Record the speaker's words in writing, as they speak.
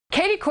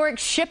Katie Couric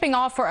shipping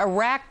off for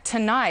Iraq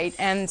tonight,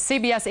 and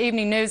CBS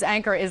Evening News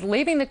anchor is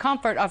leaving the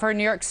comfort of her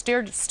New York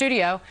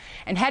studio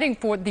and heading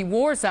for the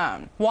war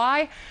zone.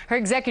 Why? Her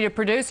executive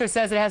producer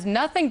says it has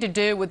nothing to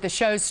do with the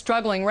show's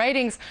struggling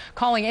ratings,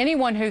 calling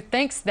anyone who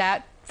thinks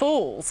that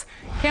fools.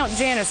 Count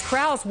Janice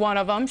Crouse, one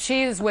of them.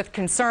 She is with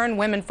Concerned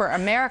Women for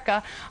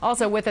America.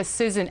 Also with us,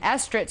 Susan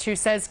Estrich, who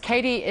says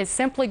Katie is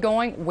simply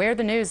going where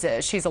the news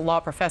is. She's a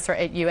law professor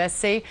at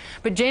USC.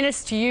 But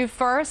Janice, to you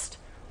first,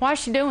 why is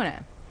she doing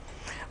it?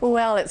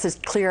 Well, it's a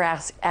clear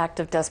act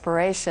of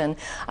desperation.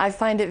 I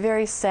find it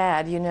very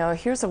sad. You know,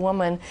 here's a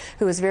woman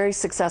who was very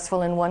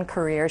successful in one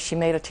career. She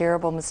made a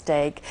terrible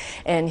mistake,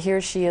 and here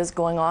she is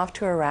going off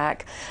to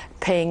Iraq,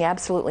 paying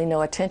absolutely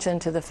no attention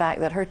to the fact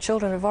that her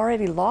children have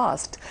already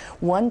lost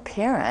one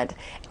parent,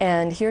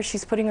 and here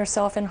she's putting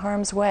herself in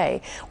harm's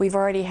way. We've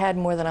already had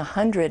more than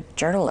 100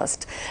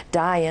 journalists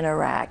die in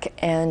Iraq,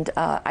 and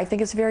I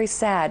think it's very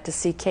sad to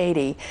see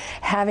Katie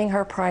having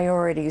her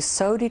priorities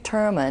so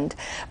determined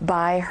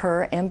by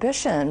her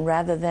ambition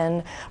rather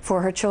than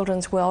for her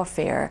children's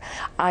welfare.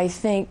 I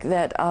think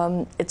that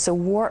it's a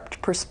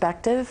warped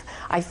perspective.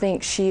 I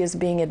think she is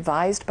being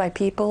advised by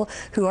people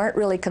who aren't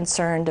really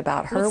concerned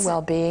about her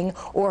well-being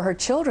or her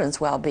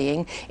children's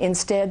well-being.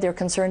 Instead, they're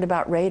concerned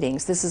about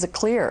ratings. This is a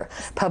clear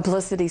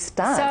publicity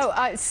stunt.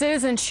 So,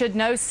 Susan, should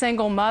no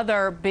single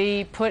mother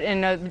be put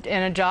in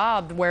a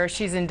job where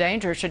she's in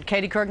danger? Should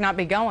Katie Couric not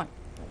be going?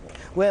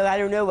 Well, I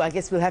don't know. I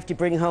guess we'll have to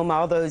bring home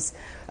all those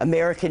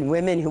American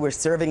women who are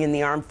serving in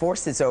the armed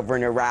forces over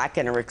in Iraq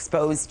and are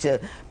exposed to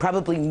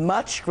probably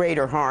much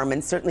greater harm,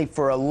 and certainly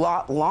for a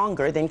lot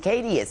longer than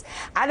Katie is.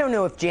 I don't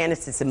know if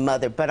Janice is a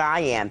mother, but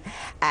I am.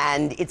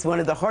 And it's one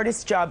of the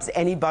hardest jobs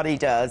anybody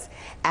does.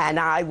 And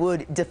I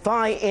would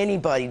defy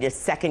anybody to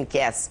second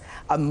guess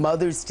a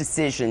mother's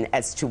decision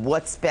as to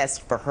what's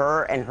best for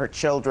her and her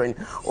children,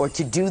 or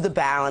to do the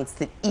balance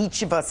that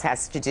each of us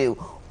has to do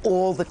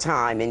all the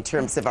time in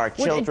terms of our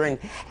children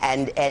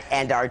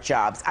and our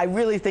jobs. I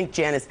really think,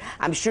 Janice,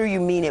 I'm sure you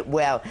mean it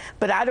well,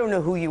 but I don't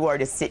know who you are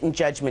to sit in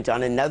judgment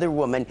on another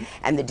woman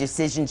and the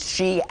decisions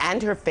she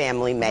and her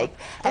family make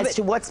as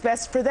to what's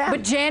best for them.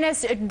 But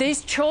Janice,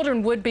 these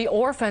children would be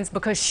orphans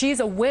because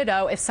she's a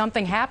widow if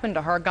something happened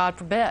to her, God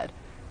forbid.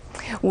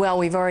 Well,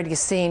 we've already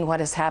seen what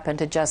has happened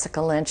to Jessica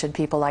Lynch and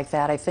people like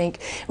that. I think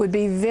it would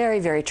be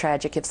very, very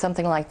tragic if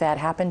something like that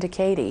happened to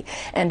Katie.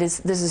 And this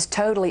is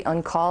totally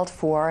uncalled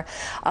for.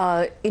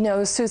 You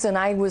know, Susan,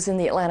 I was in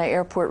the Atlanta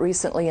airport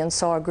recently and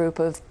saw a group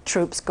of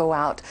troops go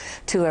out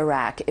to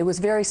Iraq. It was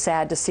very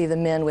sad to see the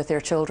men with their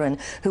children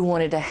who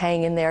wanted to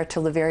hang in there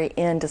till the very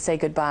end to say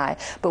goodbye.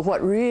 But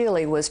what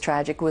really was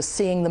tragic was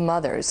seeing the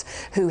mothers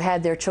who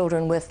had their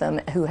children with them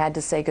who had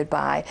to say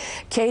goodbye.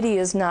 Katie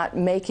is not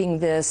making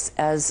this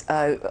as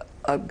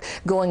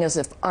going as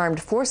an armed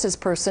forces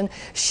person.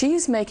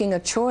 She's making a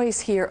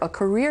choice here, a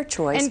career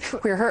choice,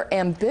 where her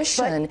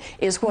ambition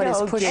is what is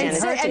pushing her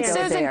to go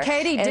Susan, there.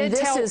 Katie did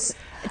tell... This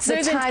is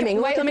the timing.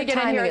 Look at the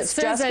timing. It's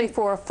just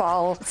before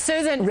fall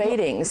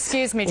ratings.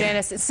 Excuse me,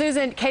 Janice.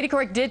 Susan, Katie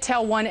Couric did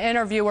tell one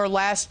interviewer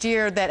last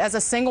year that as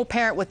a single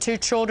parent with 2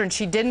 children,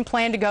 she didn't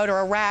plan to go to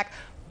Iraq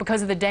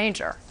because of the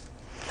danger.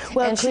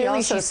 Well, and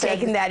clearly she's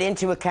taken that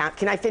into account.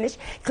 Can I finish?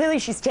 Clearly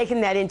she's taken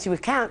that into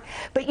account.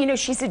 But, you know,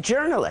 she's a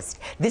journalist.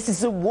 This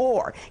is a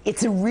war.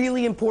 It's a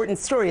really important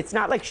story. It's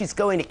not like she's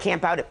going to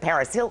camp out at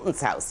Paris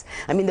Hilton's house.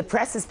 I mean, the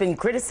press has been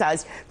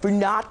criticized for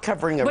not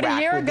covering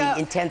Iraq with the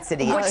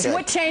intensity it should.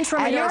 What changed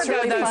from a year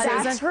ago, though,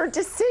 Susan? That's her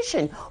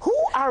decision. Who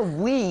are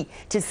we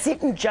to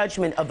sit in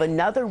judgment of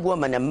another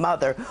woman, a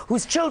mother,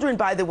 whose children,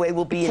 by the way,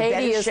 will be in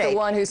better shape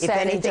if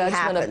anything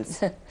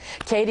happens?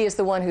 Katie is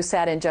the one who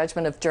sat in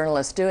judgment of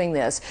journalists doing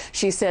this.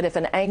 She said if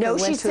an anchor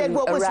went to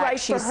Iraq,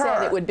 she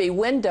said it would be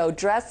window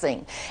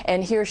dressing.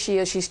 And here she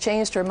is. She's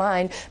changed her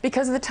mind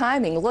because of the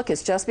timing. Look,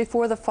 it's just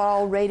before the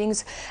fall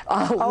ratings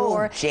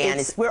war. Oh,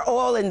 Janice, we're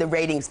all in the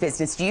ratings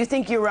business. Do you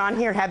think you're on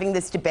here having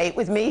this debate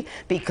with me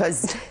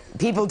because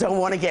people don't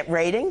want to get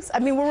ratings? I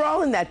mean, we're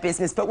all in that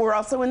business, but we're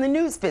also in the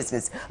news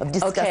business of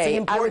discussing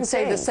important I would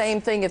say things. the same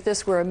thing if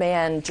this were a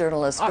man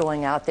journalist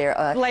going out there,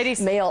 a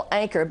male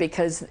anchor,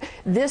 because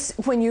this,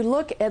 when you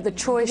look at the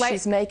choice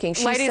she's making,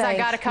 she's saying,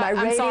 my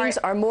ratings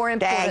are more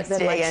important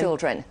than my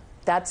children.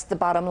 That's the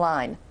bottom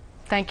line.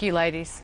 Thank you, ladies.